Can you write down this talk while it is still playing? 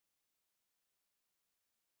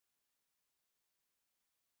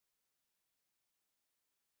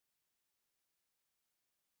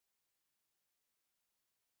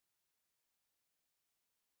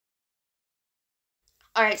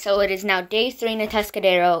Alright, so it is now day 3 in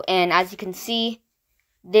Atascadero, and as you can see,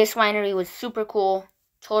 this winery was super cool.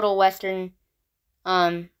 Total Western,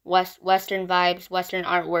 Western vibes, Western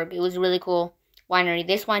artwork. It was really cool winery.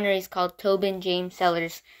 This winery is called Tobin James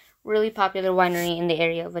Cellars. Really popular winery in the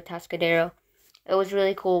area of Atascadero. It was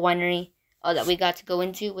really cool winery that we got to go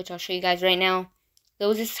into, which I'll show you guys right now. There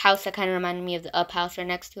was this house that kind of reminded me of the Up House right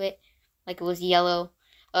next to it. Like it was yellow.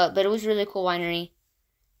 But it was really cool winery.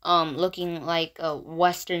 Looking like a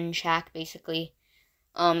Western shack, basically.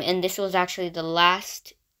 And this was actually the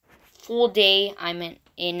last full day I'm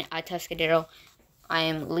in Atascadero. I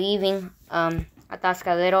am leaving,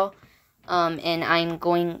 Atascadero, and I'm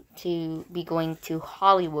going to be going to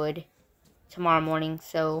Hollywood tomorrow morning,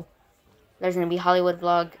 so there's going to be a Hollywood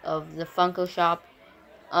vlog of the Funko shop,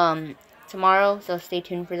 tomorrow, so stay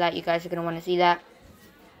tuned for that. You guys are going to want to see that.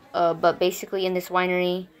 But basically in this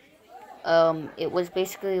winery, it was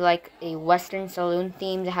basically like a Western saloon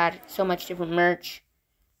theme. They had so much different merch.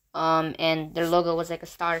 And their logo was like a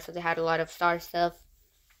star, so they had a lot of star stuff.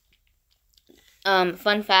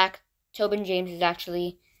 Fun fact, Tobin James is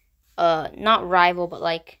actually, not rival, but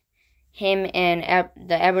like, him and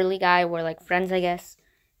the Everly guy were like friends, I guess.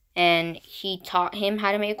 And he taught him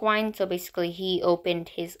how to make wine, so basically he opened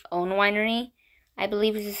his own winery, I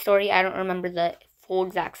believe is the story. I don't remember the full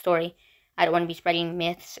exact story. I don't want to be spreading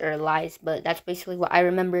myths or lies, but that's basically what I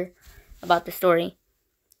remember about the story.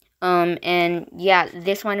 And yeah,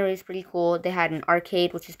 this winery is pretty cool. They had an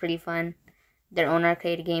arcade, which is pretty fun. Their own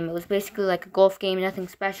arcade game. It was basically like a golf game, nothing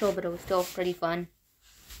special, but it was still pretty fun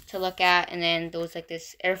to look at. And then there was like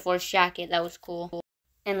this Air Force jacket that was cool.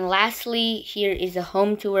 And lastly, here is a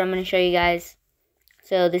home tour I'm going to show you guys.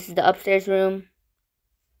 So this is the upstairs room.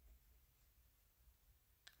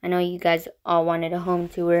 I know you guys all wanted a home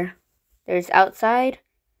tour. There's outside.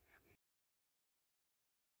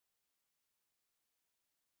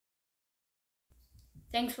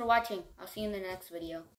 Thanks for watching. I'll see you in the next video.